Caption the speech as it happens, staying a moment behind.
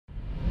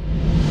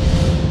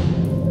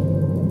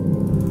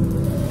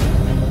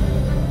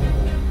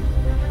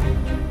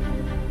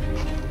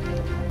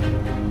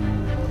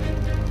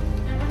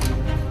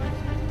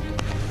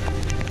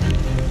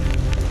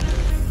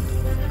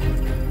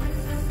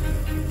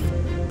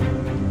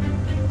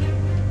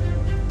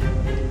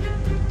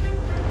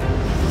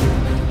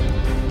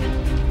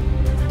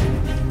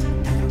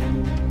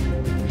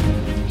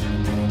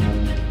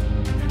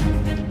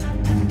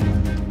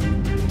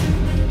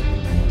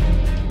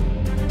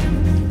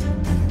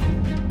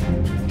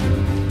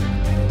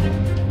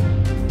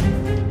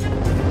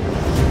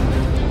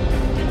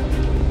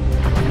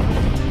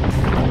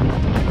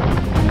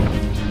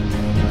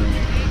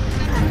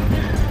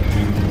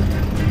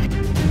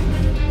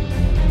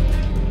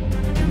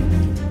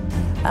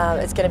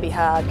It's going to be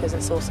hard because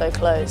it's all so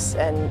close,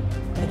 and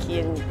Nikki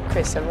and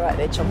Chris are right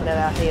there chomping at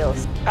our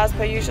heels. As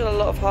per usual, a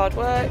lot of hard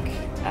work.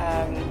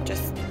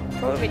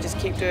 Probably just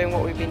keep doing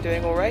what we've been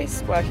doing all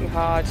race, working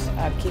hard,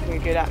 keeping a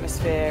good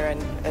atmosphere,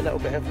 and a little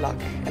bit of luck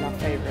in our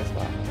favour as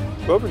well.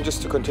 We're hoping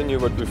just to continue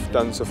what we've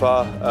done so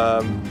far.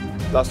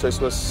 Last race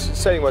was,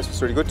 sailing-wise,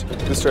 was really good.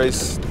 This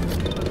race,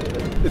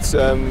 it's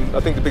I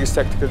think the biggest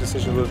tactical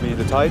decision will be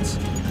the tides,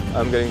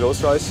 getting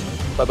those right.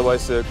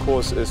 Otherwise, the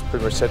course is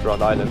pretty much set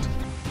around island.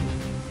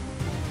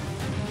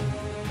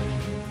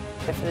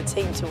 For the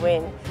team to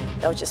win,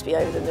 they'll just be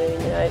over the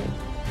moon. You know,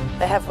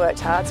 they have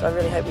worked hard, so I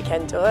really hope we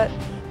can do it,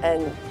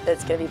 and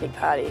it's going to be a big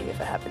party if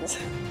it happens.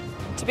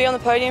 To be on the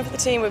podium for the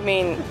team would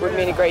mean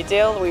a great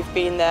deal. We've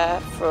been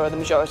there for the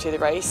majority of the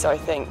race, so I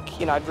think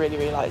I'd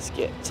really like to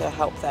get to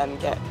help them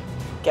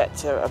get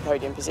to a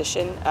podium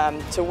position.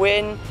 To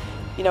win,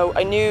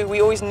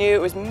 we always knew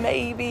it was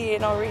maybe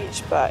in our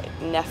reach, but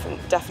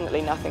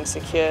definitely nothing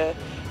secure.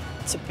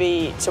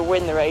 To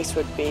win the race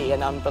would be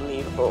an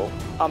unbelievable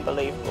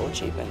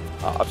achievement.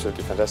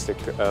 Absolutely fantastic.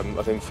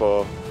 I think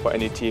for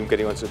any team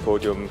getting onto the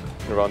podium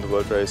in a round the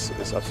world race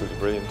is absolutely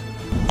brilliant.